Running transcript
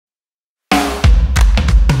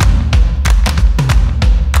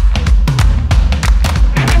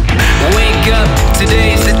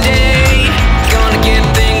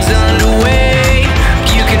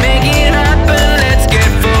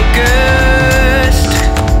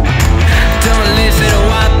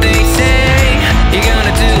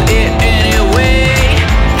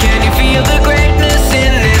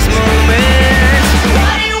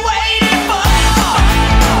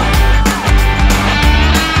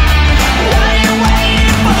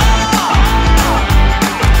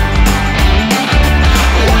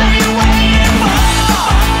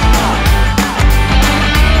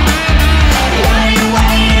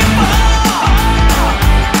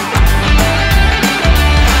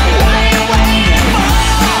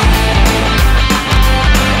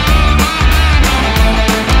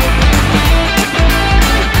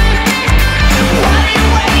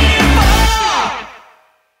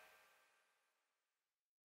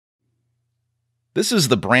This is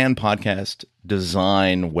the Brand Podcast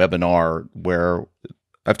Design webinar where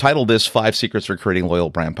I've titled this 5 Secrets for Creating Loyal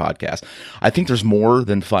Brand Podcasts. I think there's more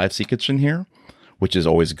than 5 secrets in here, which is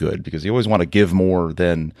always good because you always want to give more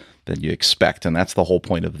than you expect. And that's the whole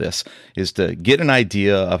point of this, is to get an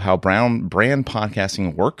idea of how brand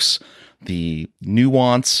podcasting works, the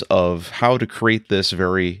nuance of how to create this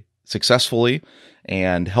very successfully,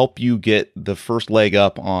 and help you get the first leg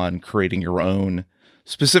up on creating your own,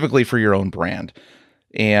 specifically for your own brand.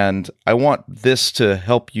 And I want this to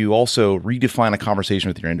help you also redefine a conversation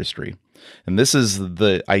with your industry. And this is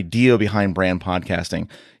the idea behind brand podcasting,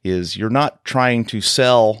 is you're not trying to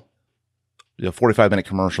sell a 45-minute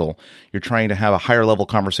commercial. You're trying to have a higher level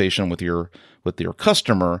conversation with your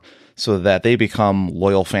customer so that they become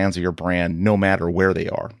loyal fans of your brand no matter where they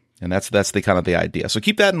are. And that's the kind of the idea. So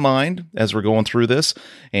keep that in mind as we're going through this,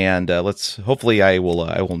 and hopefully I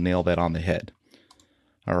will nail that on the head.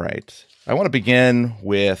 All right. I want to begin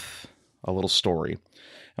with a little story.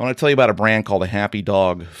 I want to tell you about a brand called the Happy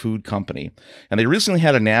Dog Food Company. And they recently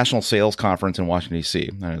had a national sales conference in Washington,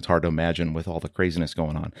 D.C. And it's hard to imagine with all the craziness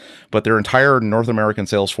going on. But their entire North American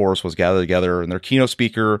sales force was gathered together, and their keynote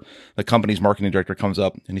speaker, the company's marketing director, comes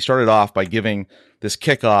up, and he started off by giving this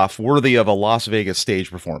kickoff worthy of a Las Vegas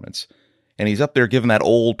stage performance. And he's up there giving that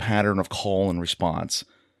old pattern of call and response.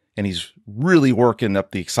 And he's really working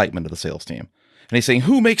up the excitement of the sales team. And he's saying,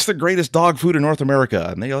 who makes the greatest dog food in North America?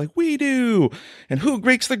 And they're like, we do. And who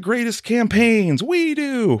makes the greatest campaigns? We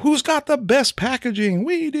do. Who's got the best packaging?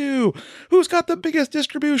 We do. Who's got the biggest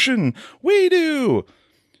distribution? We do.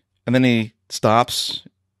 And then he stops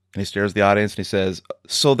and he stares at the audience and he says,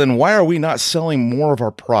 so then why are we not selling more of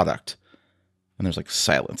our product? And there's like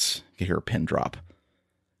silence. You can hear a pin drop.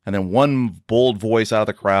 And then one bold voice out of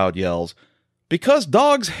the crowd yells, because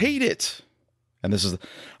dogs hate it. And this is,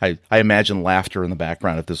 I imagine laughter in the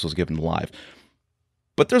background if this was given live.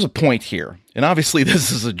 But there's a point here. And obviously this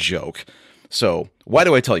is a joke. So why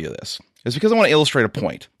do I tell you this? It's because I want to illustrate a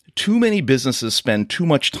point. Too many businesses spend too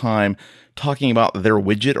much time talking about their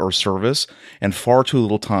widget or service and far too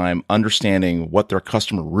little time understanding what their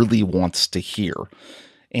customer really wants to hear.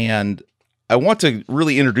 And I want to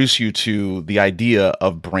really introduce you to the idea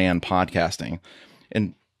of brand podcasting.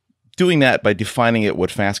 And doing that by defining it what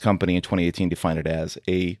Fast Company in 2018 defined it as,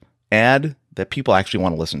 a ad that people actually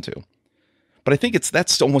want to listen to. But I think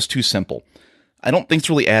that's almost too simple. I don't think it's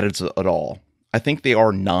really ads at all. I think they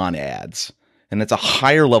are non-ads. And it's a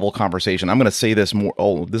higher level conversation. I'm going to say this more.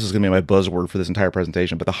 Oh, this is going to be my buzzword for this entire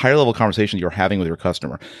presentation. But the higher level conversation you're having with your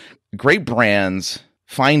customer. Great brands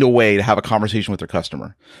find a way to have a conversation with their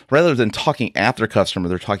customer. Rather than talking at their customer,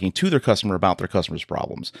 they're talking to their customer about their customer's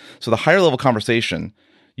problems. So the higher level conversation,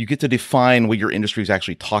 you get to define what your industry is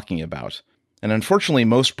actually talking about. And unfortunately,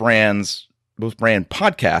 most brand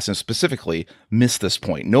podcasts, and specifically, miss this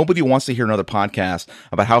point. Nobody wants to hear another podcast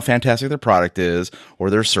about how fantastic their product is or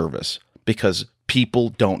their service, because people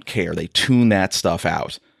don't care. They tune that stuff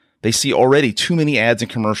out. They see already too many ads and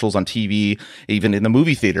commercials on TV, even in the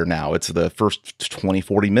movie theater now. It's the first 20,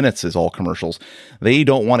 40 minutes is all commercials. They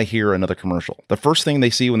don't want to hear another commercial. The first thing they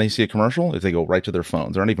see when they see a commercial is they go right to their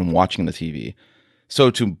phones. They're not even watching the TV. So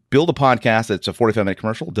to build a podcast that's a 45-minute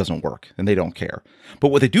commercial doesn't work, and they don't care. But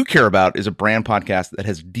what they do care about is a brand podcast that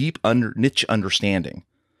has deep niche understanding.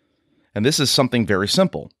 And this is something very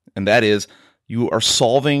simple, and that is you are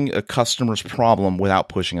solving a customer's problem without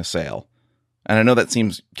pushing a sale. And I know that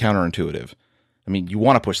seems counterintuitive. I mean, you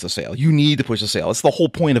want to push the sale. You need to push the sale. It's the whole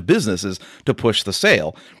point of business, is to push the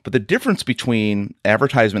sale. But the difference between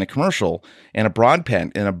advertisement and commercial and a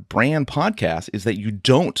brand podcast is that you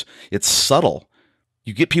don't. It's subtle.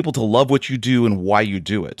 You get people to love what you do and why you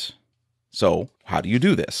do it. So how do you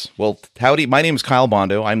do this? Well, howdy. My name is Kyle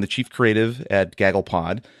Bondo. I'm the chief creative at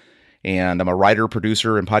GagglePod, and I'm a writer,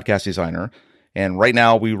 producer, and podcast designer. And right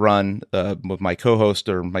now we run with my co-host,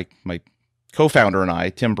 or my co-founder and I,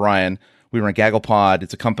 Tim Bryan, we run GagglePod.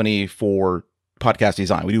 It's a company for podcast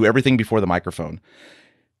design. We do everything before the microphone.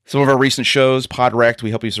 Some of our recent shows, Podwrecked, we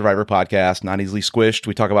help you survive your podcast. Not Easily Squished,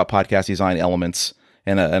 we talk about podcast design elements,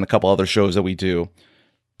 and a couple other shows that we do.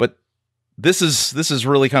 This is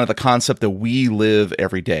really kind of the concept that we live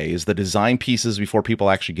every day, is the design pieces before people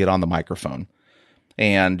actually get on the microphone.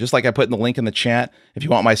 And just like I put in the link in the chat, if you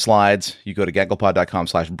want my slides, you go to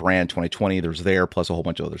gagglepod.com/brand2020. There's there, plus a whole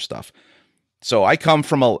bunch of other stuff. So I come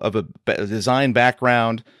from a design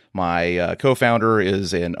background. My co-founder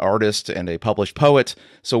is an artist and a published poet.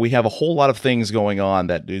 So we have a whole lot of things going on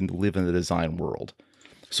that live in the design world.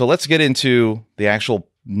 So let's get into the actual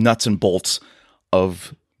nuts and bolts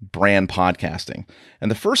of brand podcasting. And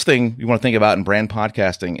the first thing you want to think about in brand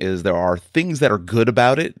podcasting is there are things that are good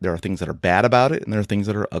about it, there are things that are bad about it, and there are things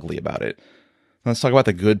that are ugly about it. Let's talk about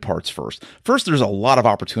the good parts first. First, there's a lot of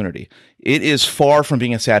opportunity. It is far from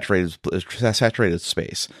being a saturated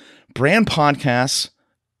space. Brand podcasts,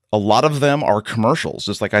 a lot of them are commercials,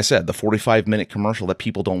 just like I said, the 45-minute commercial that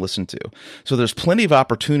people don't listen to. So there's plenty of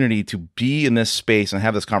opportunity to be in this space and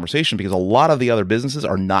have this conversation because a lot of the other businesses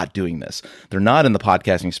are not doing this. They're not in the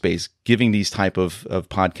podcasting space giving these type of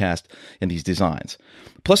podcast and these designs.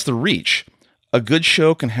 Plus the reach. A good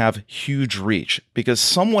show can have huge reach because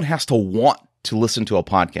someone has to want to listen to a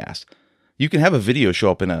podcast. You can have a video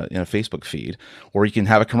show up in a Facebook feed, or you can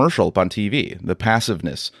have a commercial up on TV, the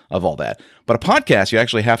passiveness of all that. But a podcast, you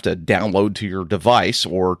actually have to download to your device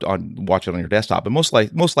or watch it on your desktop. And most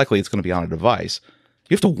likely it's going to be on a device.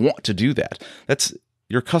 You have to want to do that. That's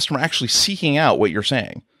your customer actually seeking out what you're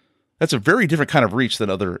saying. That's a very different kind of reach than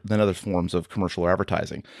other forms of commercial or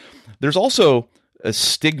advertising. There's also a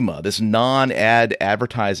stigma, this non-ad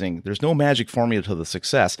advertising. There's no magic formula to the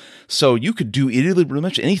success. So you could do pretty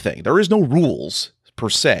much anything. There is no rules per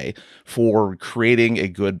se for creating a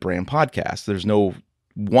good brand podcast. There's no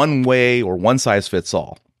one way or one size fits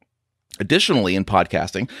all. Additionally, in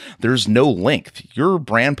podcasting, there's no length. Your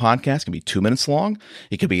brand podcast can be 2 minutes long.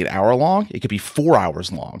 It could be an hour long. It could be 4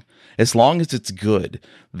 hours long. As long as it's good.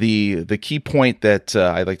 The key point that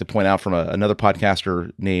I'd like to point out from another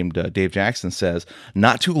podcaster named Dave Jackson says,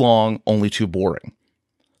 not too long, only too boring.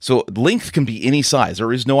 So length can be any size.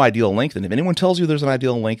 There is no ideal length. And if anyone tells you there's an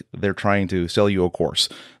ideal length, they're trying to sell you a course.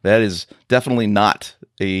 That is definitely not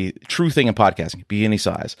a true thing in podcasting. It can be any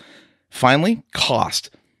size. Finally,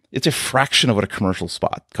 cost. It's a fraction of what a commercial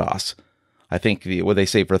spot costs. I think what they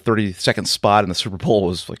say for a 30-second spot in the Super Bowl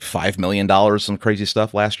was like $5 million, some crazy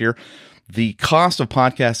stuff last year. The cost of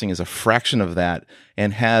podcasting is a fraction of that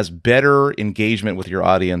and has better engagement with your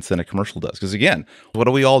audience than a commercial does. Because again, what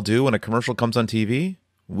do we all do when a commercial comes on TV?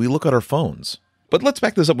 We look at our phones. But let's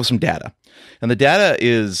back this up with some data. And the data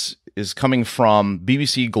is coming from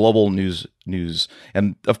BBC Global News.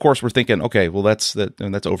 And of course, we're thinking, okay, well, that's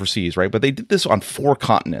overseas, right? But they did this on 4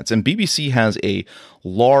 continents. And BBC has a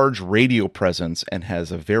large radio presence and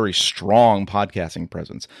has a very strong podcasting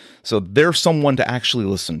presence. So they're someone to actually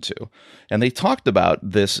listen to. And they talked about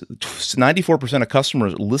this. 94% of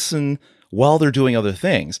customers listen while they're doing other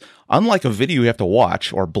things. Unlike a video you have to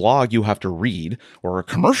watch, or a blog you have to read, or a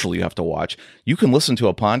commercial you have to watch, you can listen to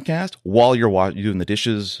a podcast while you're doing the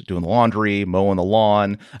dishes, doing the laundry, mowing the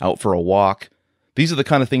lawn, out for a walk. These are the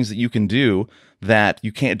kind of things that you can do that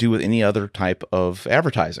you can't do with any other type of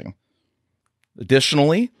advertising.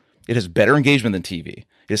 Additionally, it has better engagement than TV.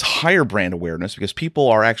 It has higher brand awareness because people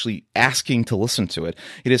are actually asking to listen to it.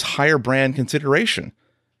 It has higher brand consideration.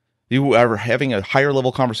 You are having a higher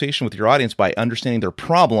level conversation with your audience by understanding their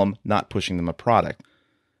problem, not pushing them a product.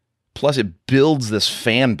 Plus, it builds this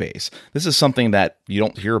fan base. This is something that you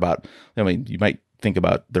don't hear about. I mean, you might think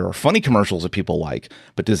about there are funny commercials that people like,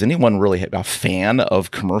 but does anyone really have a fan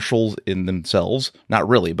of commercials in themselves? Not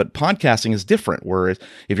really, but podcasting is different, where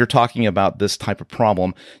if you're talking about this type of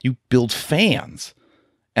problem, you build fans.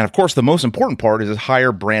 And of course, the most important part is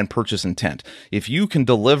higher brand purchase intent. If you can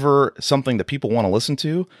deliver something that people want to listen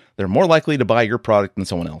to, they're more likely to buy your product than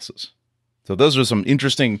someone else's. So those are some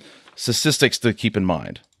interesting statistics to keep in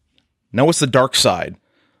mind. Now, what's the dark side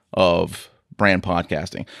of brand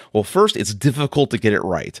podcasting? Well, first, it's difficult to get it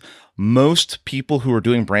right. Most people who are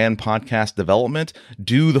doing brand podcast development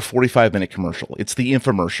do the 45-minute commercial. It's the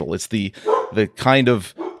infomercial. It's the kind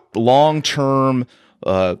of long-term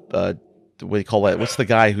what do you call that? What's the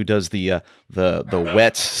guy who does the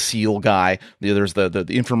wet seal guy? There's the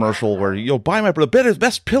infomercial where buy my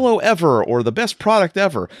best pillow ever or the best product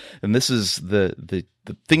ever, and this is the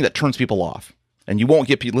thing that turns people off. And you won't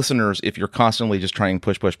get listeners if you're constantly just trying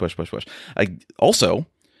to push. Also,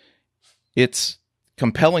 it's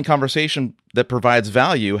compelling conversation that provides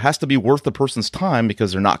value has to be worth the person's time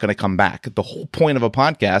because they're not going to come back. The whole point of a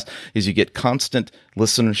podcast is you get constant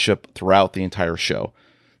listenership throughout the entire show.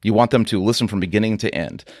 You want them to listen from beginning to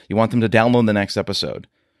end. You want them to download the next episode.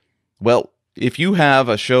 Well, if you have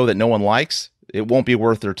a show that no one likes, it won't be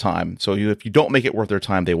worth their time. So if you don't make it worth their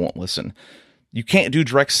time, they won't listen. You can't do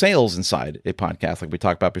direct sales inside a podcast like we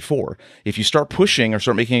talked about before. If you start pushing or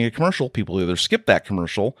start making a commercial, people either skip that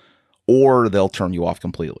commercial or they'll turn you off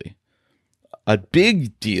completely. A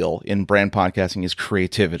big deal in brand podcasting is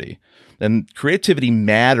creativity. And creativity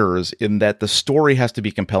matters in that the story has to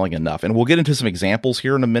be compelling enough. And we'll get into some examples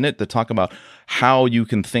here in a minute to talk about how you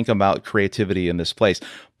can think about creativity in this place.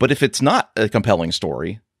 But if it's not a compelling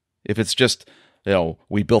story, if it's just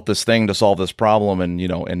we built this thing to solve this problem and,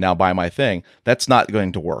 and now buy my thing. That's not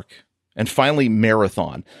going to work. And finally,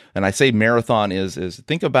 marathon. And I say marathon is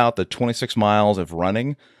think about the 26 miles of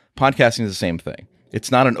running. Podcasting is the same thing.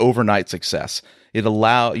 It's not an overnight success.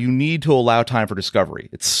 You need to allow time for discovery.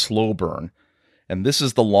 It's slow burn. And this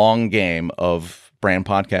is the long game of brand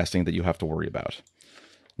podcasting that you have to worry about.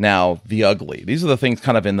 Now, the ugly. These are the things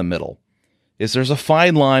kind of in the middle. There's a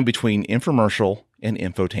fine line between infomercial and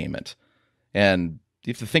infotainment. And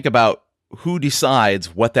you have to think about who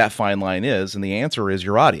decides what that fine line is, and the answer is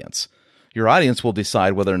your audience. Your audience will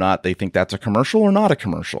decide whether or not they think that's a commercial or not a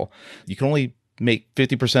commercial. You can only make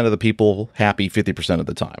 50% of the people happy 50% of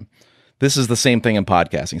the time. This is the same thing in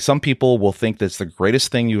podcasting. Some people will think that's the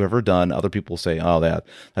greatest thing you've ever done. Other people say, oh,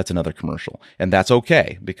 that's another commercial. And that's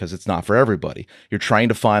okay, because it's not for everybody. You're trying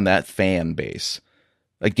to find that fan base.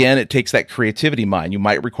 Again, it takes that creativity mind. You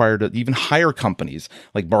might require to even hire companies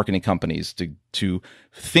like marketing companies to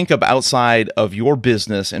think of outside of your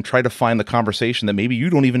business and try to find the conversation that maybe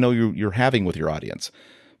you don't even know you're having with your audience.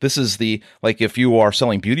 This is like if you are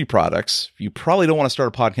selling beauty products, you probably don't want to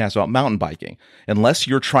start a podcast about mountain biking unless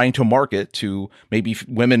you're trying to market to maybe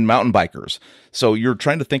women mountain bikers. So you're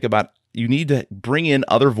trying to think about, you need to bring in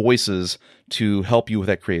other voices to help you with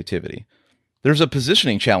that creativity. There's a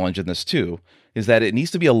positioning challenge in this too, is that it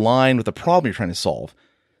needs to be aligned with the problem you're trying to solve.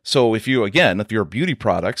 So if you're beauty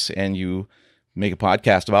products and you make a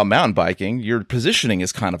podcast about mountain biking, your positioning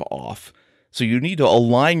is kind of off. So you need to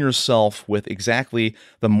align yourself with exactly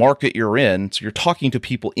the market you're in. So you're talking to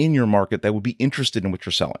people in your market that would be interested in what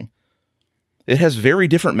you're selling. It has very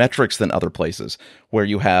different metrics than other places where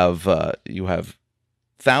you have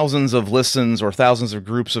thousands of listens or thousands of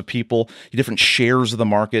groups of people, different shares of the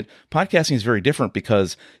market. Podcasting is very different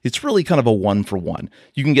because it's really kind of a one-for-one.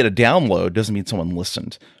 You can get a download, doesn't mean someone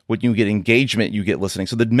listened. When you get engagement, you get listening.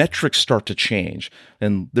 So the metrics start to change.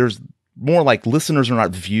 And there's more like listeners are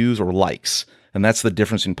not views or likes. And that's the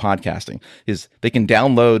difference in podcasting, is they can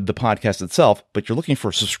download the podcast itself, but you're looking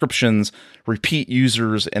for subscriptions, repeat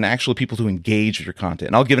users, and actually people to engage with your content.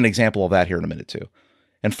 And I'll give an example of that here in a minute too.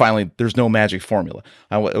 And finally, there's no magic formula.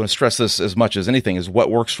 I want to stress this as much as anything, is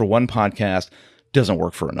what works for one podcast doesn't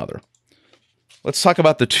work for another. Let's talk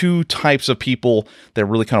about the two types of people that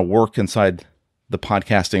really kind of work inside the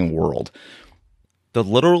podcasting world. The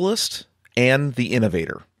literalist and the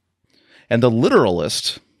innovator. And the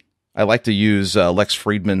literalist, I like to use Lex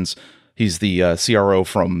Friedman's, he's the CRO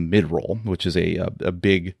from Midroll, which is a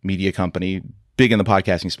big media company, big in the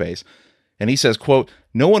podcasting space. And he says, quote,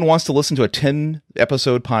 "No one wants to listen to a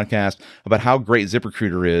 10-episode podcast about how great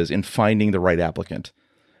ZipRecruiter is in finding the right applicant."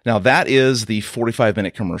 Now, that is the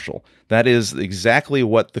 45-minute commercial. That is exactly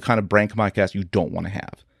what the kind of brand podcast you don't want to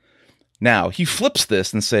have. Now, he flips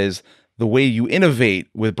this and says, the way you innovate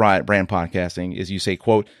with brand podcasting is you say,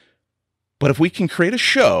 quote, "But if we can create a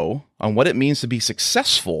show on what it means to be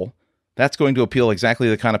successful, that's going to appeal exactly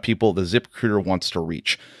to the kind of people the ZipRecruiter wants to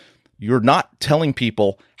reach." You're not telling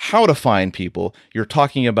people how to find people. You're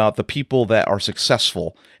talking about the people that are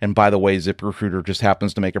successful. And by the way, ZipRecruiter just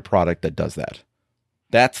happens to make a product that does that.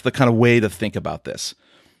 That's the kind of way to think about this.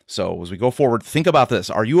 So as we go forward, think about this.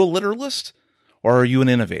 Are you a literalist or are you an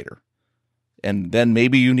innovator? And then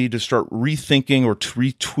maybe you need to start rethinking or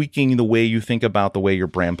retweaking the way you think about the way your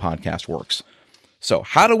brand podcast works. So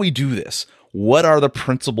how do we do this? What are the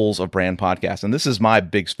principles of brand podcast? And this is my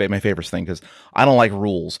favorite thing, because I don't like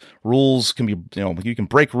rules. Rules can be, you can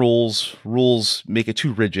break rules. Rules make it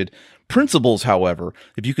too rigid. Principles, however,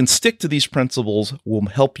 if you can stick to these principles, will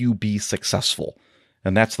help you be successful.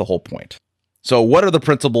 And that's the whole point. So what are the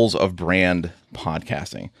principles of brand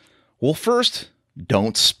podcasting? Well, first,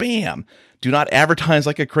 don't spam. Do not advertise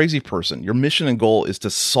like a crazy person. Your mission and goal is to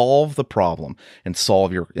solve the problem and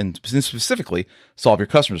specifically solve your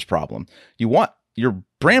customer's problem. You want your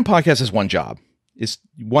brand podcast has one job, is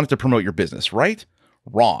you want it to promote your business, right?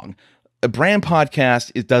 Wrong. A brand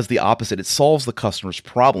podcast, it does the opposite. It solves the customer's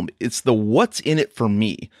problem. It's the what's in it for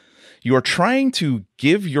me. You are trying to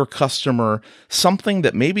give your customer something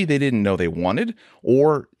that maybe they didn't know they wanted,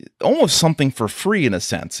 or almost something for free in a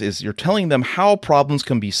sense, is you're telling them how problems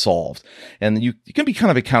can be solved. And you can be kind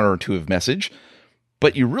of a counterintuitive message,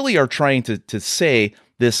 but you really are trying to say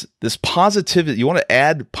this positivity. You want to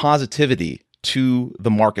add positivity to the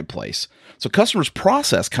marketplace. So customers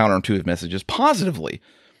process counterintuitive messages positively.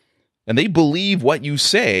 And they believe what you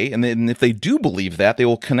say, and then if they do believe that, they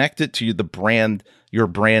will connect it to your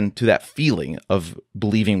brand, to that feeling of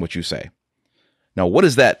believing what you say. Now, what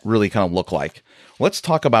does that really kind of look like? Let's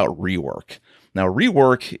talk about Rework. Now,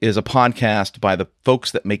 Rework is a podcast by the folks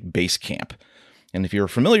that make Basecamp. And if you're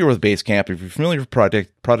familiar with Basecamp, if you're familiar with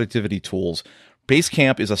productivity tools,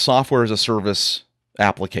 Basecamp is a software as a service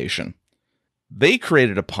application. They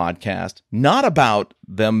created a podcast not about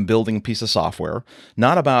them building a piece of software,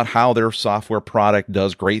 not about how their software product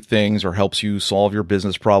does great things or helps you solve your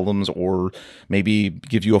business problems or maybe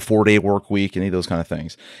give you a 4-day work week, any of those kind of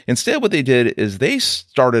things. Instead, what they did is they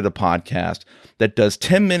started a podcast that does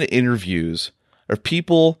 10-minute interviews of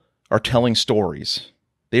people are telling stories.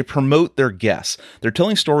 They promote their guests. They're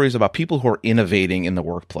telling stories about people who are innovating in the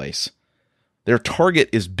workplace. Their target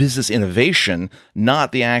is business innovation,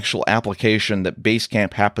 not the actual application that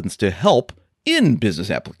Basecamp happens to help in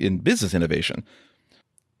business innovation.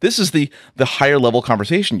 This is the higher level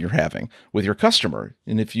conversation you're having with your customer.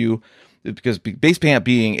 And because Basecamp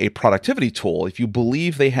being a productivity tool, if you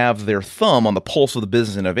believe they have their thumb on the pulse of the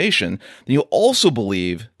business innovation, then you also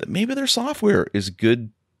believe that maybe their software is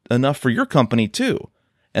good enough for your company too.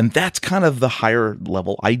 And that's kind of the higher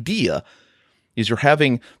level idea, is you're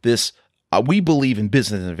having this. We believe in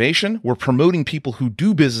business innovation. We're promoting people who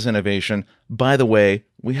do business innovation. By the way,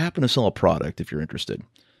 we happen to sell a product if you're interested.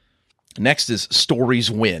 Next is stories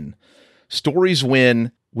win. Stories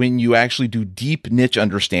win when you actually do deep niche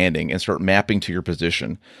understanding and start mapping to your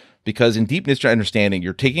position. Because in deep niche understanding,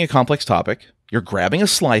 you're taking a complex topic, you're grabbing a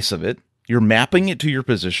slice of it, you're mapping it to your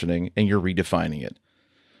positioning, and you're redefining it.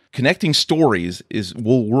 Connecting stories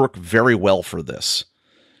will work very well for this.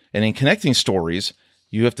 And in connecting stories,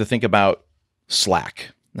 you have to think about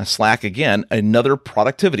Slack. Now, Slack, again, another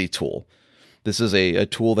productivity tool. This is a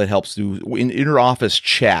tool that helps do inter-office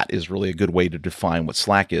chat is really a good way to define what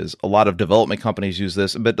Slack is. A lot of development companies use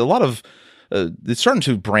this, but a lot of it's starting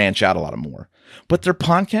to branch out a lot more. But their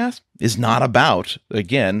podcast is not about,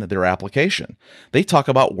 again, their application. They talk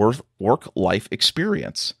about work-life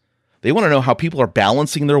experience. They want to know how people are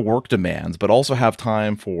balancing their work demands, but also have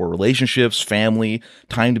time for relationships, family,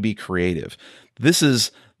 time to be creative. This is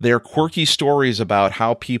their quirky stories about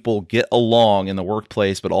how people get along in the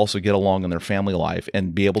workplace, but also get along in their family life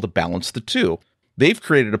and be able to balance the two. They've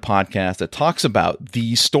created a podcast that talks about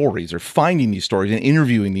these stories. They're finding these stories and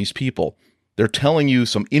interviewing these people. They're telling you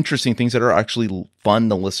some interesting things that are actually fun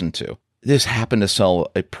to listen to. This happened to sell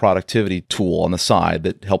a productivity tool on the side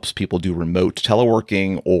that helps people do remote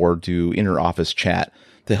teleworking or do inter-office chat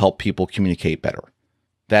to help people communicate better.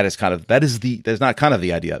 That is not kind of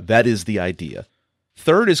the idea. That is the idea.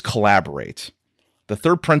 Third is collaborate. The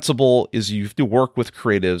third principle is you have to work with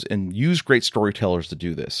creatives and use great storytellers to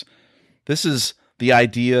do this. This is the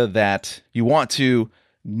idea that you want to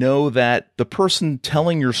know that the person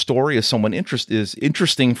telling your story is someone is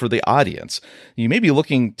interesting for the audience. You may be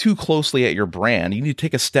looking too closely at your brand. You need to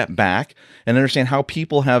take a step back and understand how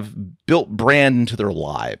people have built brand into their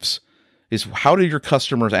lives. Is how do your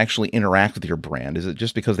customers actually interact with your brand? Is it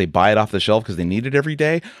just because they buy it off the shelf because they need it every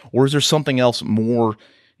day? Or is there something else more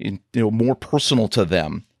personal to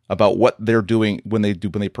them about what they're doing when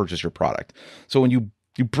they purchase your product? So when you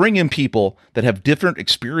bring in people that have different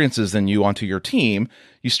experiences than you onto your team,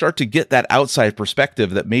 you start to get that outside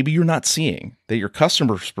perspective that maybe you're not seeing, that your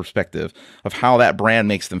customer's perspective of how that brand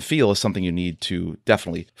makes them feel is something you need to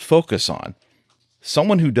definitely focus on.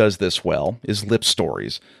 Someone who does this well is Lip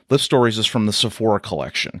Stories. Lip Stories is from the Sephora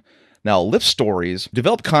collection. Now, Lip Stories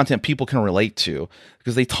develop content people can relate to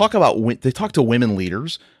because they talk to women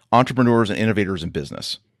leaders, entrepreneurs, and innovators in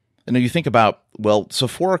business. And then you think about, well,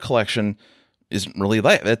 Sephora collection isn't really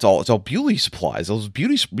that. It's all beauty supplies, those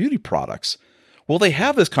beauty products. Well, they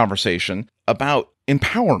have this conversation about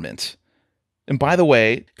empowerment. And by the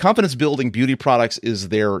way, confidence building beauty products is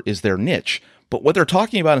their niche. But what they're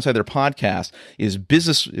talking about inside their podcast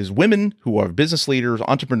is women who are business leaders,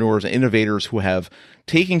 entrepreneurs, and innovators who have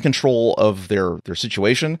taken control of their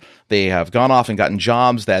situation. They have gone off and gotten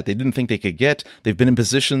jobs that they didn't think they could get. They've been in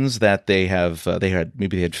positions that they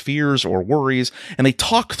had fears or worries, and they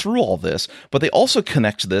talk through all this. But they also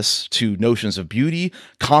connect this to notions of beauty,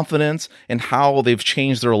 confidence, and how they've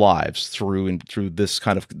changed their lives through this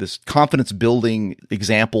confidence building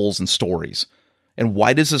examples and stories. And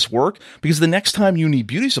why does this work? Because the next time you need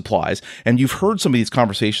beauty supplies and you've heard some of these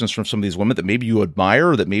conversations from some of these women that maybe you admire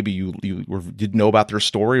or that maybe you didn't know about their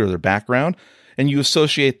story or their background, and you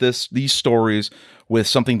associate these stories with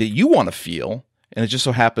something that you want to feel, and it just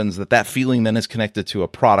so happens that feeling then is connected to a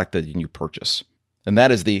product that you purchase. And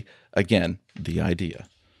that is the idea.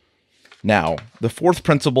 Now, the fourth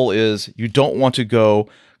principle is you don't want to go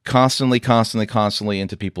constantly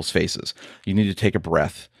into people's faces. You need to take a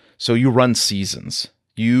breath. So you run seasons.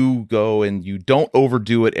 You go and you don't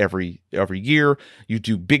overdo it every year. You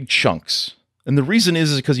do big chunks. And the reason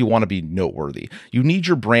is because you want to be noteworthy. You need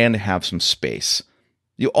your brand to have some space.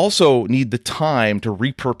 You also need the time to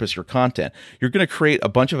repurpose your content. You're going to create a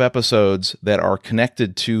bunch of episodes that are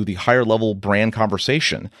connected to the higher level brand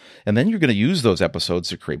conversation. And then you're going to use those episodes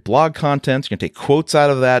to create blog content. You're going to take quotes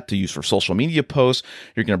out of that to use for social media posts.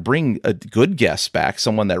 You're going to bring a good guest back,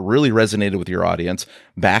 someone that really resonated with your audience,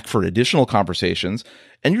 back for additional conversations.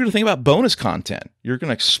 And you're going to think about bonus content. You're going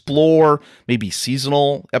to explore maybe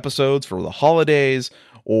seasonal episodes for the holidays,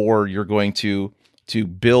 or you're going to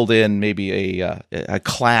build in maybe a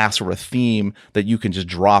class or a theme that you can just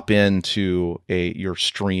drop into your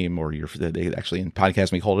stream, or they actually in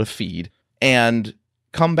podcast we call it a feed, and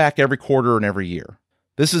come back every quarter and every year.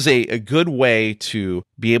 This is a good way to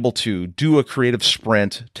be able to do a creative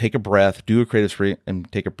sprint, take a breath, do a creative sprint and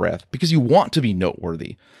take a breath, because you want to be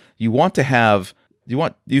noteworthy. You want to have,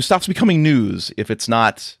 you stop becoming news if it's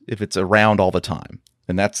around all the time.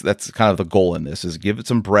 And that's kind of the goal in this, is give it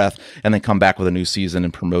some breath and then come back with a new season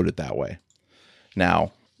and promote it that way.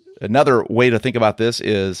 Now, another way to think about this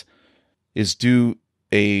is do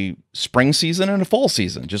a spring season and a fall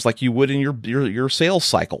season, just like you would in your sales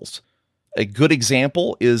cycles. A good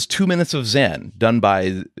example is 2 Minutes of Zen, done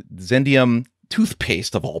by Zendium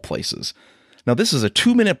toothpaste of all places. Now, this is a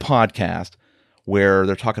 2-minute podcast where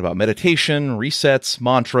they're talking about meditation, resets,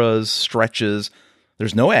 mantras, stretches.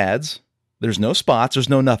 There's no ads. There's no spots. There's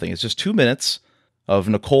no nothing. It's just 2 minutes of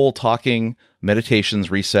Nicole talking meditations,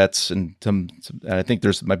 resets, and I think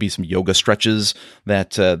might be some yoga stretches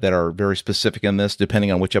that are very specific in this,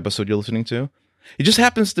 depending on which episode you're listening to. It just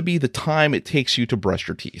happens to be the time it takes you to brush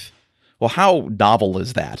your teeth. Well, how novel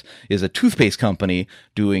is that? Is a toothpaste company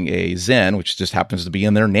doing a Zen, which just happens to be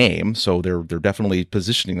in their name, so they're definitely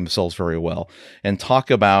positioning themselves very well, and talk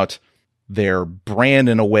about their brand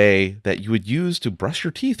in a way that you would use to brush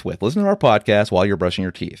your teeth with. Listen to our podcast while you're brushing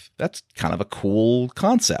your teeth. That's kind of a cool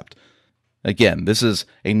concept. Again, this is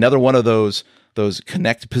another one of those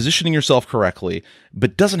positioning yourself correctly,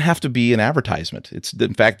 but doesn't have to be an advertisement. It's,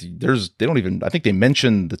 in fact, I think they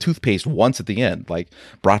mention the toothpaste once at the end, like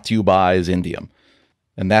brought to you by Zendium.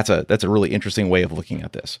 And that's a really interesting way of looking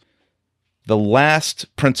at this. The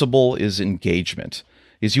last principle is engagement,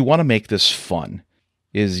 is you want to make this fun.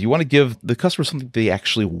 Is you want to give the customer something they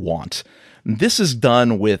actually want. And this is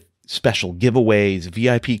done with special giveaways,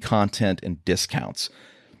 VIP content, and discounts.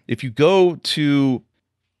 If you go to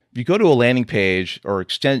a landing page or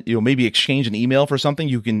maybe exchange an email for something,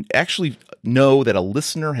 you can actually know that a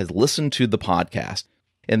listener has listened to the podcast.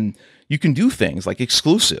 And you can do things like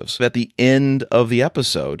exclusives at the end of the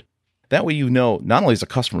episode. That way, not only has a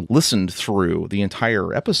customer listened through the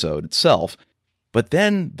entire episode itself, but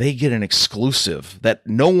then they get an exclusive that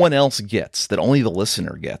no one else gets, that only the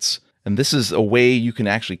listener gets. And this is a way you can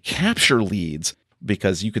actually capture leads,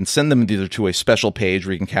 because you can send them either to a special page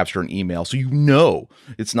where you can capture an email. So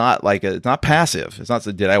it's not it's not passive. It's not,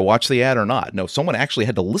 did I watch the ad or not? No, someone actually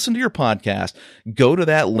had to listen to your podcast, go to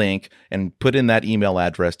that link, and put in that email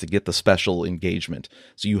address to get the special engagement.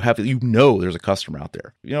 So there's a customer out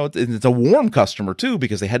there. It's a warm customer too,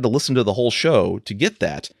 because they had to listen to the whole show to get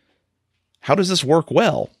that. How does this work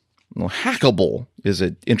well? Well, Hackable is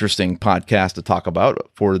an interesting podcast to talk about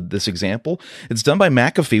for this example. It's done by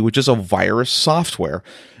McAfee, which is a virus software.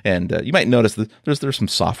 And you might notice that there's some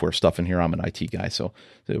software stuff in here. I'm an IT guy, so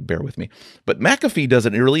bear with me. But McAfee does a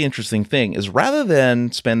really interesting thing, is rather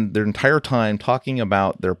than spend their entire time talking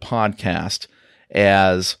about their podcast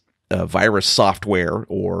as virus software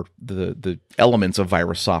or the elements of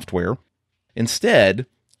virus software, instead,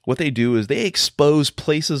 what they do is they expose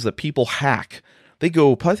places that people hack. They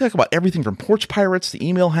talk about everything from porch pirates to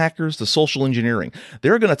email hackers to social engineering.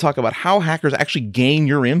 They're going to talk about how hackers actually gain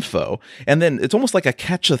your info. And then it's almost like a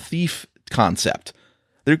catch a thief concept.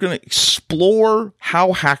 They're going to explore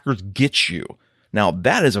how hackers get you. Now,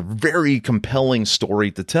 that is a very compelling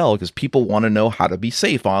story to tell, because people want to know how to be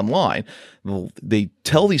safe online. They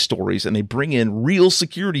tell these stories and they bring in real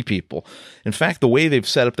security people. In fact, the way they've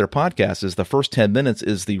set up their podcast is the first 10 minutes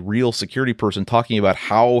is the real security person talking about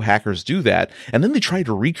how hackers do that. And then they try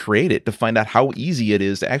to recreate it to find out how easy it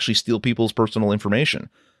is to actually steal people's personal information.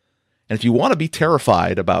 And if you want to be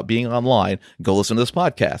terrified about being online, go listen to this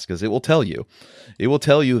podcast, because it will tell you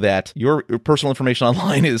that your personal information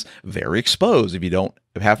online is very exposed if you don't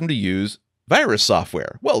happen to use virus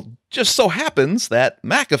software. Well, just so happens that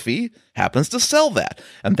McAfee happens to sell that.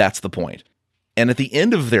 And that's the point. And at the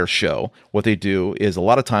end of their show, what they do is a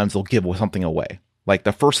lot of times they'll give something away. Like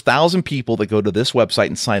the first 1,000 people that go to this website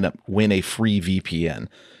and sign up win a free VPN.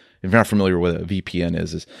 If you're not familiar with what a VPN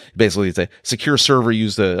is basically it's a secure server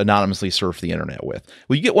used to anonymously surf the internet with.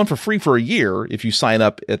 Well, you get one for free for a year if you sign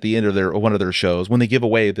up at the end of one of their shows when they give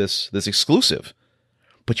away this exclusive.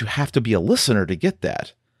 but you have to be a listener to get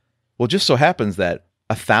that. Well, it just so happens that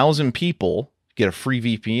 1,000 people get a free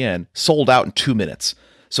VPN sold out in 2 minutes.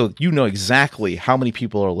 So you know exactly how many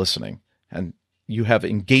people are listening, and you have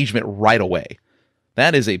engagement right away.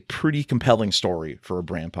 That is a pretty compelling story for a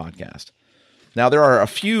brand podcast. Now, there are a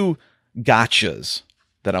few gotchas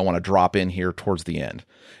that I want to drop in here towards the end.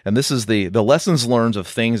 And this is the lessons learned of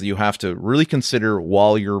things that you have to really consider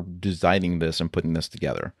while you're designing this and putting this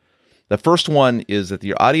together. The first one is that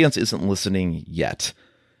your audience isn't listening yet.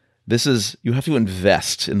 You have to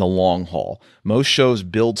invest in the long haul. Most shows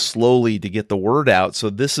build slowly to get the word out. So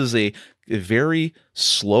this is a very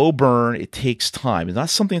slow burn. It takes time. It's not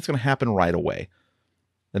something that's going to happen right away.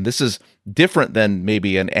 And this is different than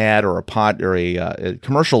maybe an ad or a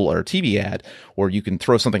commercial or a TV ad, where you can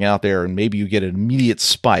throw something out there and maybe you get an immediate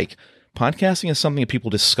spike. Podcasting is something that people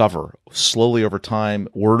discover slowly over time,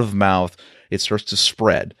 word of mouth. It starts to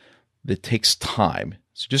spread. It takes time.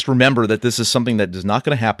 So just remember that this is something that is not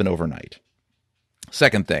going to happen overnight.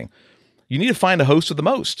 Second thing, you need to find a host of the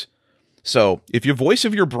most. So if your voice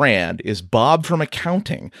of your brand is Bob from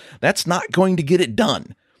accounting, that's not going to get it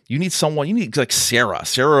done. You need like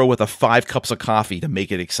Sarah with 5 cups of coffee to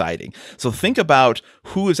make it exciting. So think about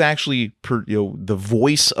who is actually the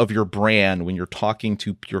voice of your brand when you're talking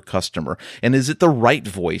to your customer. And is it the right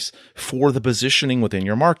voice for the positioning within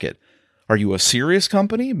your market? Are you a serious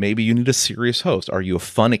company? Maybe you need a serious host. Are you a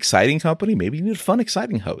fun, exciting company? Maybe you need a fun,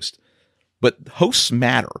 exciting host. But hosts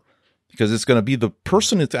matter because it's going to be the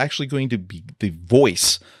person that's actually going to be the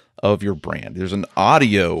voice of your brand. There's an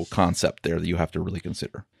audio concept there that you have to really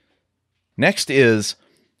consider. Next is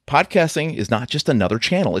podcasting is not just another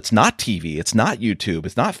channel. It's not TV. It's not YouTube.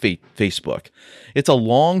 It's not Facebook. It's a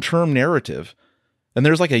long-term narrative. And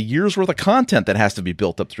there's like a year's worth of content that has to be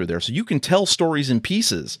built up through there. So you can tell stories in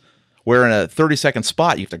pieces, where in a 30-second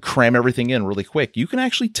spot, you have to cram everything in really quick. You can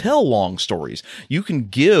actually tell long stories. You can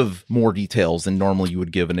give more details than normally you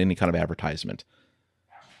would give in any kind of advertisement.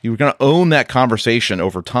 You're going to own that conversation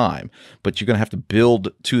over time, but you're going to have to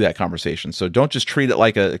build to that conversation. So don't just treat it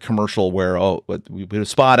like a commercial where, we put a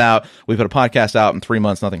spot out, we put a podcast out, in 3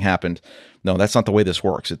 months, nothing happened. No, that's not the way this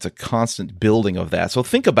works. It's a constant building of that. So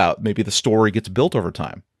think about maybe the story gets built over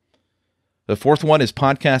time. The fourth one is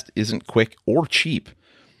podcast isn't quick or cheap.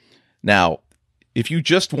 Now, if you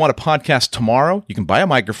just want a podcast tomorrow, you can buy a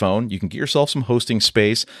microphone, you can get yourself some hosting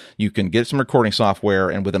space, you can get some recording software,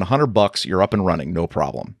 and within $100, you're up and running, no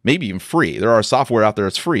problem. Maybe even free. There are software out there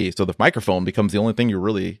that's free, so the microphone becomes the only thing you're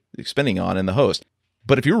really spending on in the host.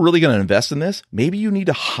 But if you're really going to invest in this, maybe you need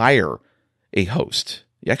to hire a host.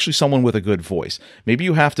 Actually, someone with a good voice. Maybe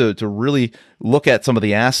you have to really look at some of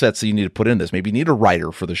the assets that you need to put in this. Maybe you need a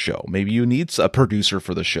writer for the show. Maybe you need a producer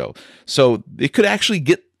for the show. So it could actually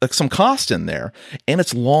get some cost in there, and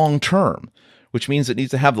it's long term, which means it needs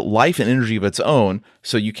to have life and energy of its own.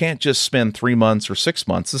 So you can't just spend 3 months or 6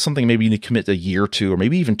 months. This is something maybe you need to commit a year to, or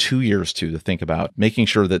maybe even 2 years to think about, making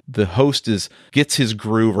sure that the host gets his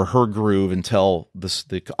groove or her groove until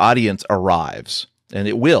the audience arrives. And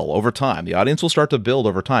it will over time. The audience will start to build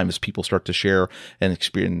over time as people start to share and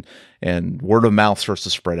experience, and word of mouth starts to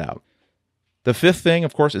spread out. The fifth thing,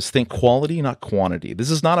 of course, is think quality, not quantity.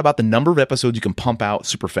 This is not about the number of episodes you can pump out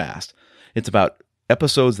super fast. It's about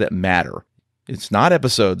episodes that matter. It's not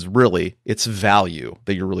episodes, really. It's value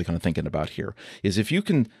that you're really kind of thinking about here. Is if you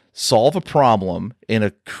can solve a problem in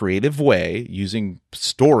a creative way, using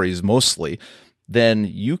stories mostly, then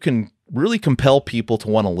you can really compel people to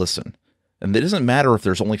want to listen. And it doesn't matter if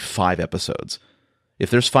there's only 5 episodes. If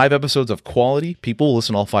there's 5 episodes of quality, people will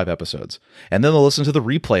listen to all 5 episodes. And then they'll listen to the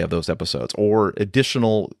replay of those episodes, or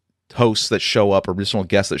additional hosts that show up or additional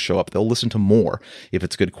guests that show up. They'll listen to more if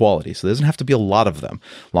it's good quality. So there doesn't have to be a lot of them,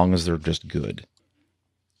 as long as they're just good.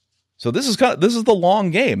 So this is the long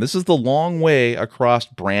game. This is the long way across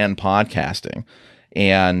brand podcasting.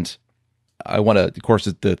 And I want to, of course,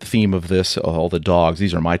 the theme of this, all the dogs,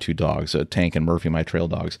 these are my 2 dogs, Tank and Murphy, my trail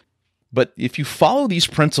dogs. But if you follow these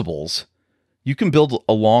principles, you can build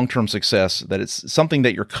a long-term success that it's something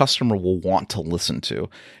that your customer will want to listen to.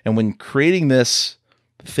 And when creating this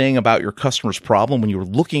thing about your customer's problem, when you're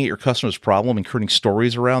looking at your customer's problem and creating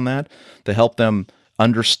stories around that to help them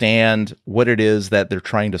understand what it is that they're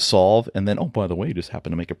trying to solve, and then, oh, by the way, you just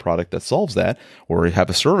happen to make a product that solves that, or have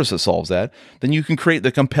a service that solves that, then you can create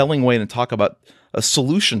the compelling way to talk about a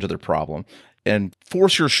solution to their problem and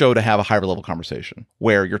force your show to have a higher level conversation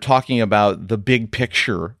where you're talking about the big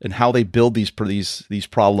picture and how they build these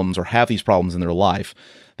problems or have these problems in their life,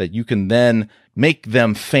 that you can then make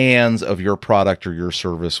them fans of your product or your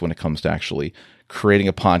service when it comes to actually creating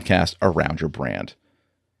a podcast around your brand.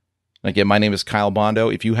 Again, my name is Kyle Bondo.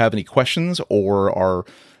 If you have any questions or are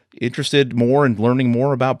interested more in learning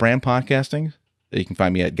more about brand podcasting, you can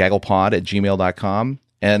find me at gagglepod@gmail.com.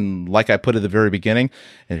 And like I put at the very beginning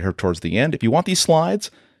and here towards the end, if you want these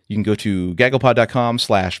slides, you can go to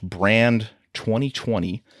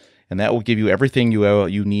gagglepod.com/brand2020, and that will give you everything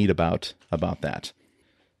you need about that.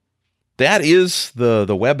 That is the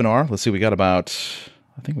webinar. Let's see, I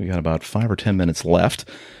think we got about 5 or 10 minutes left.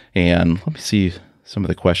 And let me see some of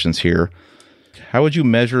the questions here. How would you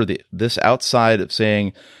measure this outside of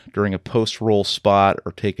saying during a post-roll spot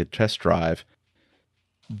or take a test drive?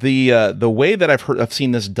 The way that I've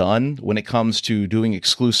seen this done when it comes to doing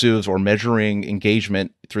exclusives or measuring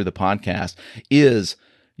engagement through the podcast is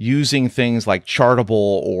using things like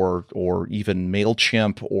Chartable or even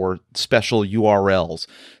MailChimp or special URLs.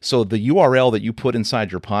 So the URL that you put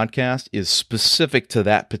inside your podcast is specific to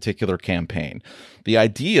that particular campaign. The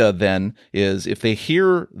idea then is if they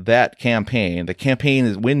hear that campaign, the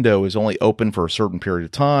campaign window is only open for a certain period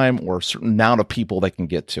of time or a certain amount of people that can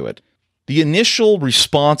get to it. The initial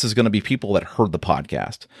response is going to be people that heard the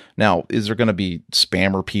podcast. Now, is there going to be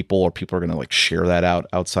spammer people or people are going to like share that out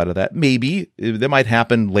outside of that? Maybe that might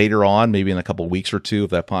happen later on, maybe in a couple of weeks or two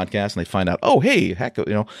of that podcast, and they find out, oh, hey, heck,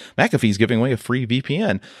 McAfee's giving away a free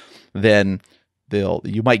VPN. Then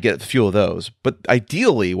you might get a few of those. But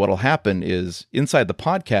ideally, what'll happen is inside the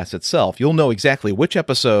podcast itself, you'll know exactly which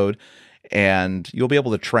episode, and you'll be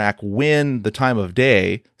able to track when the time of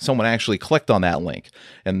day someone actually clicked on that link.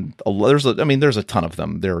 And there's a ton of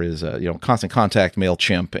them. There is Constant Contact,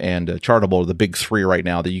 MailChimp, and Chartable are the big three right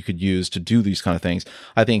now that you could use to do these kind of things.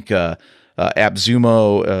 I think AppSumo,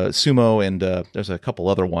 Sumo, and there's a couple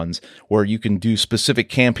other ones where you can do specific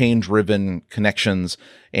campaign-driven connections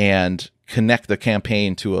and connect the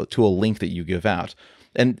campaign to a link that you give out.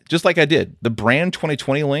 And just like I did, the Brand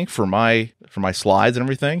 2020 link for my slides and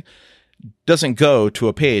everything doesn't go to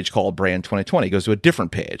a page called Brand 2020. It goes to a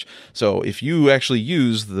different page. So if you actually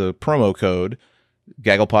use the promo code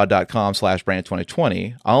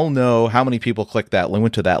gagglepod.com/brand2020, I'll know how many people clicked that,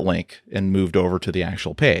 went to that link, and moved over to the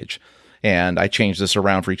actual page. And I changed this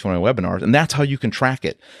around for each one of my webinars, and that's how you can track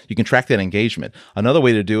it. You can track that engagement. Another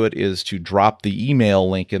way to do it is to drop the email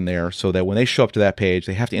link in there so that when they show up to that page,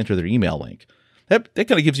 they have to enter their email link. That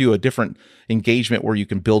kind of gives you a different engagement where you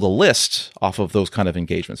can build a list off of those kind of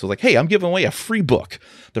engagements. So like, hey, I'm giving away a free book.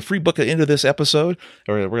 The free book at the end of this episode,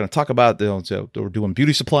 or we're going to talk about, we're doing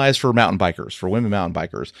beauty supplies for mountain bikers, for women mountain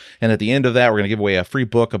bikers. And at the end of that, we're going to give away a free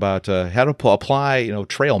book about how to apply,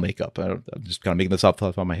 trail makeup. I'm just kind of making this up off the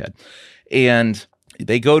top of my head. And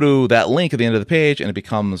they go to that link at the end of the page, and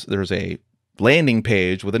there's a landing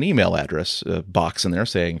page with an email address box in there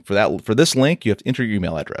saying for this link, you have to enter your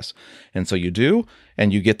email address. And so you do,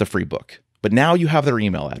 and you get the free book. But now you have their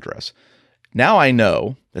email address. Now I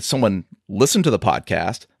know that someone listened to the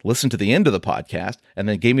podcast, listened to the end of the podcast, and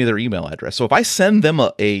then gave me their email address. So if I send them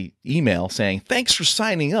a email saying, thanks for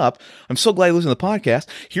signing up, I'm so glad you listened to the podcast.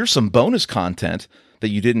 Here's some bonus content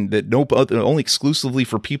only exclusively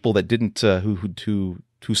for people that didn't, who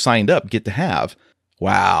signed up get to have.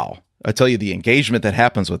 Wow. I tell you, the engagement that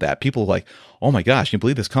happens with that, people are like, oh my gosh, can you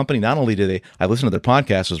believe this company? Not only did I listened to their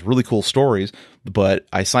podcast, it was really cool stories, but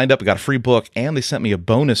I signed up, I got a free book, and they sent me a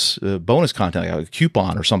bonus content, like a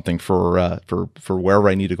coupon or something for wherever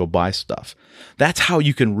I need to go buy stuff. That's how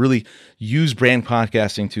you can really use brand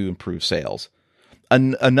podcasting to improve sales.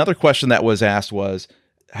 Another question that was asked was,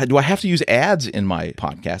 do I have to use ads in my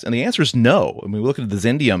podcast? And the answer is no. I mean, we look at the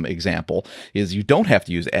Zendium example, is you don't have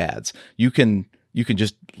to use ads. You can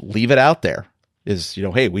just leave it out there.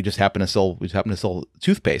 Hey, we just happen to sell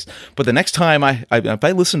toothpaste. But the next time if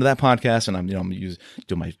I listen to that podcast and I'm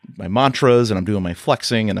doing my mantras and I'm doing my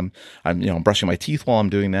flexing and I'm brushing my teeth while I'm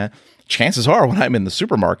doing that, chances are when I'm in the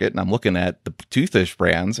supermarket and I'm looking at the toothpaste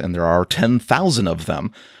brands and there are 10,000 of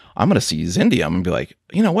them, I'm going to see Zendium and be like,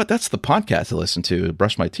 you know what? That's the podcast I listen to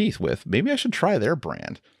brush my teeth with. Maybe I should try their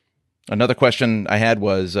brand. Another question I had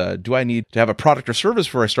was, do I need to have a product or service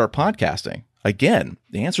before I start podcasting? Again,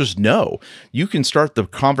 the answer is no. You can start the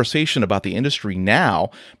conversation about the industry now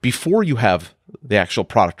before you have the actual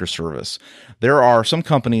product or service. There are some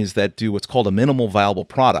companies that do what's called a minimal viable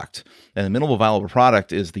product. And the minimal viable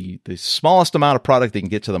product is the smallest amount of product they can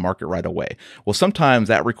get to the market right away. Well, sometimes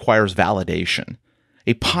that requires validation.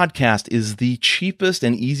 A podcast is the cheapest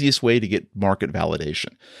and easiest way to get market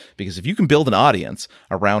validation. Because if you can build an audience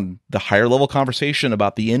around the higher level conversation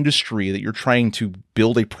about the industry that you're trying to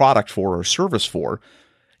build a product for or service for,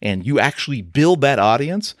 and you actually build that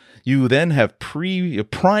audience, you then have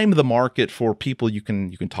prime the market for people you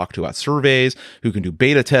can talk to about surveys, who can do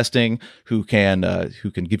beta testing, who can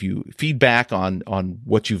give you feedback on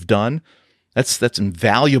what you've done. That's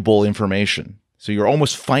invaluable information. So you're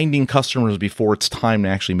almost finding customers before it's time to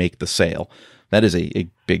actually make the sale. That is a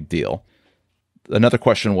big deal. Another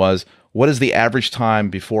question was, what is the average time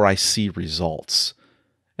before I see results?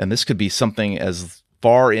 And this could be something as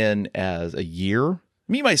far in as a year. I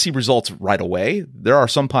mean, you might see results right away. There are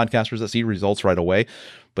some podcasters that see results right away,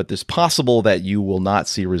 but it's possible that you will not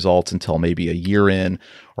see results until maybe a year in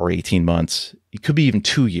or 18 months. It could be even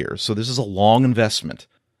 2 years. So this is a long investment.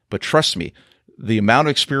 But trust me, the amount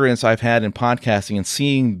of experience I've had in podcasting and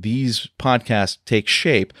seeing these podcasts take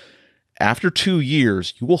shape, after 2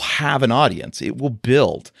 years, you will have an audience. It will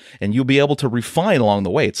build, and you'll be able to refine along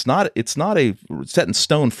the way. It's not a set in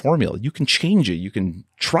stone formula. You can change it. You can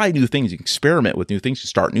try new things. You can experiment with new things. You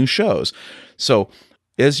start new shows. So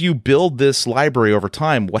as you build this library over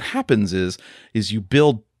time, what happens is you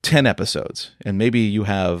build 10 episodes, and maybe you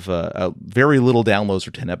have very little downloads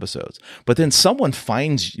for 10 episodes. But then someone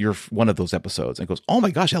finds one of those episodes and goes, "Oh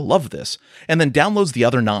my gosh, I love this," and then downloads the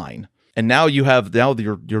other 9. And now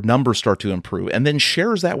your numbers start to improve, and then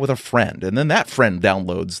shares that with a friend. And then that friend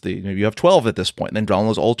downloads maybe you have 12 at this point, and then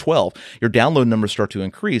downloads all 12. Your download numbers start to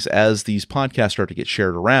increase as these podcasts start to get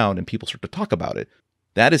shared around and people start to talk about it.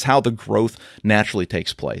 That is how the growth naturally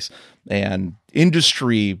takes place. And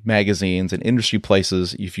industry magazines and industry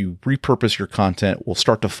places, if you repurpose your content, will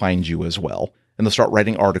start to find you as well. And they'll start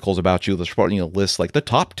writing articles about you. They'll start lists like the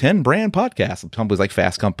top 10 brand podcasts. Companies like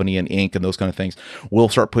Fast Company and Inc. and those kind of things will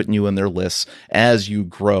start putting you in their lists as you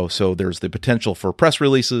grow. So there's the potential for press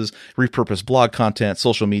releases, repurposed blog content,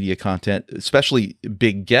 social media content, especially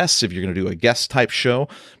big guests. If you're going to do a guest type show,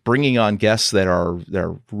 bringing on guests that are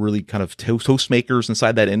really kind of toast makers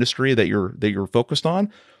inside that industry that you're focused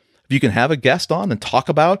on. If you can have a guest on and talk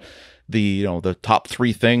about the top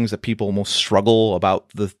 3 things that people most struggle about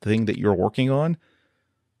the thing that you're working on,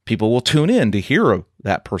 people will tune in to hear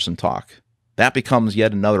that person talk. That becomes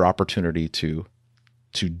yet another opportunity to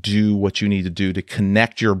do what you need to do to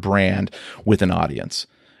connect your brand with an audience.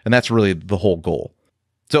 And that's really the whole goal.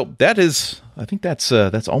 So I think that's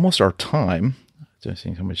almost our time. Just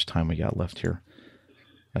seeing how much time we got left here.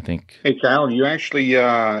 I think. Hey, Kyle, you actually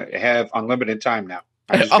have unlimited time now.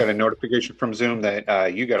 I just got a notification from Zoom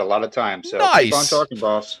that you got a lot of time. So nice. Keep on talking,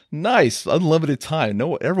 boss. Nice. Unlimited time.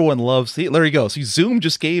 No, everyone loves. See, there you go. See, Zoom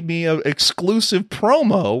just gave me an exclusive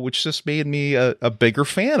promo, which just made me a bigger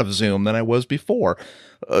fan of Zoom than I was before.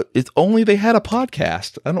 It's only they had a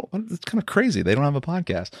podcast. It's kind of crazy. They don't have a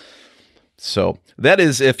podcast. So that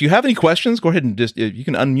is, if you have any questions, go ahead and you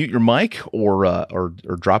can unmute your mic or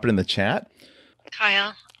drop it in the chat.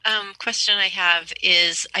 Kyle, question I have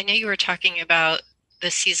is, I know you were talking about the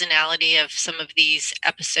seasonality of some of these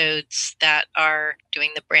episodes that are doing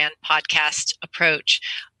the brand podcast approach.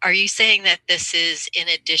 Are you saying that this is in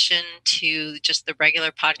addition to just the regular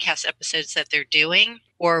podcast episodes that they're doing?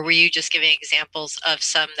 Or were you just giving examples of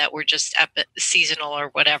some that were just seasonal or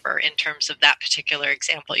whatever in terms of that particular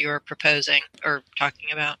example you were proposing or talking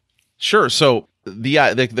about? Sure. So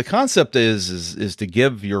the concept is to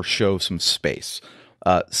give your show some space.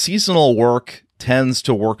 Seasonal work tends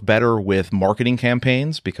to work better with marketing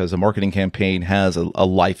campaigns because a marketing campaign has a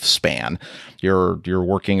lifespan. You're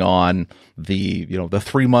working on the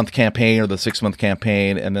 3-month campaign or the 6-month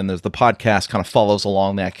campaign, and then there's the podcast kind of follows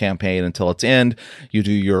along that campaign until its end. You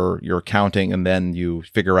do your accounting, and then you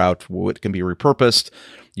figure out what can be repurposed.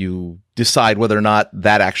 You decide whether or not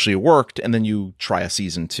that actually worked, and then you try a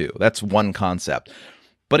season 2. That's one concept.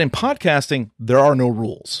 But in podcasting, there are no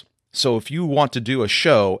rules. So if you want to do a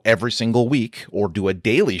show every single week or do a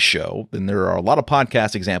daily show, then there are a lot of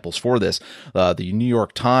podcast examples for this. The New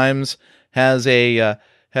York Times has a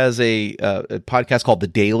podcast called The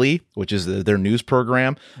Daily, which is their news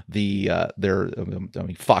program.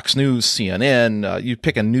 Fox News, CNN, you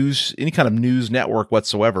pick any kind of news network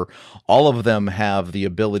whatsoever. All of them have the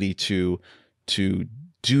ability to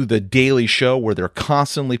do the daily show where they're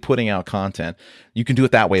constantly putting out content. You can do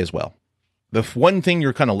it that way as well. The one thing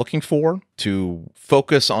you're kind of looking for to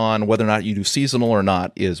focus on whether or not you do seasonal or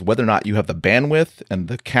not is whether or not you have the bandwidth and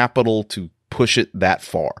the capital to push it that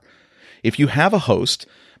far. If you have a host,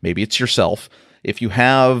 maybe it's yourself, if you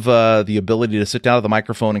have the ability to sit down at the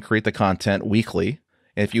microphone and create the content weekly,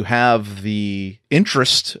 if you have the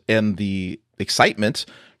interest and the excitement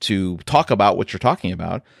to talk about what you're talking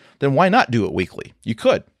about, then why not do it weekly? You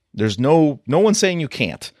could. There's no one saying you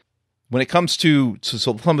can't. When it comes to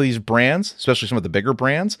some of these brands, especially some of the bigger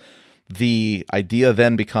brands, the idea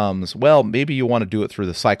then becomes, well, maybe you want to do it through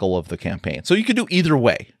the cycle of the campaign. So you could do either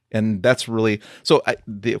way. And that's really, so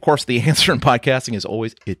of course, the answer in podcasting is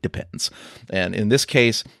always, it depends. And in this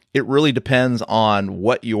case, it really depends on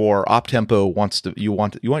what your op tempo wants to, you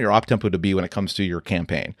want your op tempo to be when it comes to your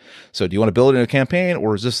campaign. So do you want to build it in a campaign,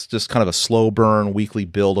 or is this just kind of a slow burn weekly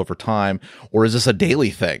build over time? Or is this a daily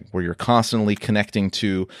thing where you're constantly connecting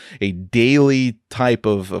to a daily type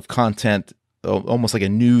of content, almost like a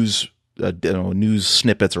news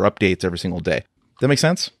snippets or updates every single day? Does that make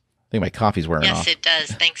sense? I think my coffee's wearing off. Yes, it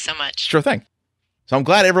does. Thanks so much. Sure thing. So I'm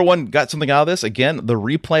glad everyone got something out of this. Again, the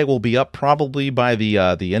replay will be up probably by the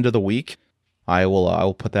end of the week. I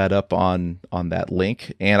will put that up on that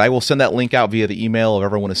link, and I will send that link out via the email if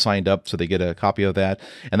everyone is signed up, so they get a copy of that.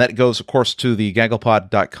 And that goes, of course, to the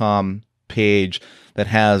gagglepod.com page that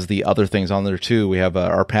has the other things on there too. We have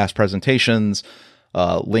our past presentations,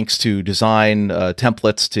 links to design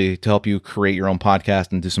templates to help you create your own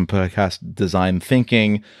podcast and do some podcast design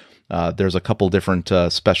thinking. There's a couple different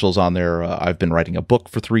specials on there. I've been writing a book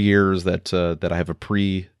for 3 years that I have a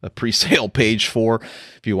pre-sale page for.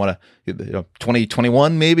 If you want to,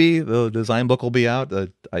 2021 maybe the design book will be out.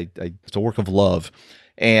 It's a work of love,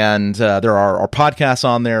 and there are podcasts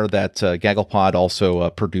on there that GagglePod also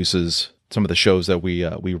produces. Some of the shows that we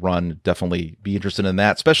run, definitely be interested in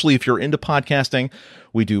that, especially if you're into podcasting.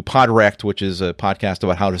 We do Podrect, which is a podcast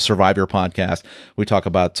about how to survive your podcast. We talk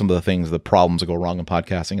about some of the things, the problems that go wrong in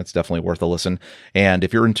podcasting. It's definitely worth a listen. And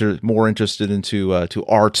if you're more interested into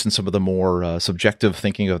arts and some of the more subjective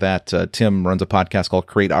thinking of that, Tim runs a podcast called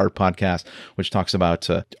Create Art Podcast, which talks about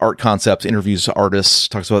art concepts, interviews artists,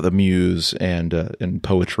 talks about the muse and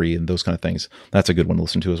poetry and those kind of things. That's a good one to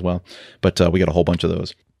listen to as well. But we got a whole bunch of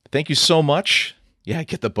those. Thank you so much. Yeah,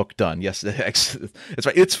 get the book done. Yes, that's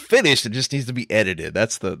right. It's finished. It just needs to be edited.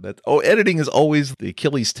 Editing is always the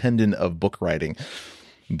Achilles tendon of book writing.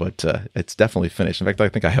 But it's definitely finished. In fact, I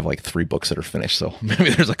think I have like 3 books that are finished. So maybe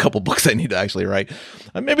there's a couple books I need to actually write.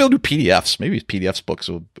 Maybe I'll do PDFs. Maybe PDFs books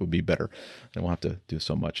would be better. I won't have to do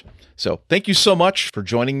so much. So thank you so much for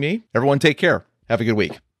joining me. Everyone take care. Have a good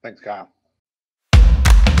week. Thanks, Kyle.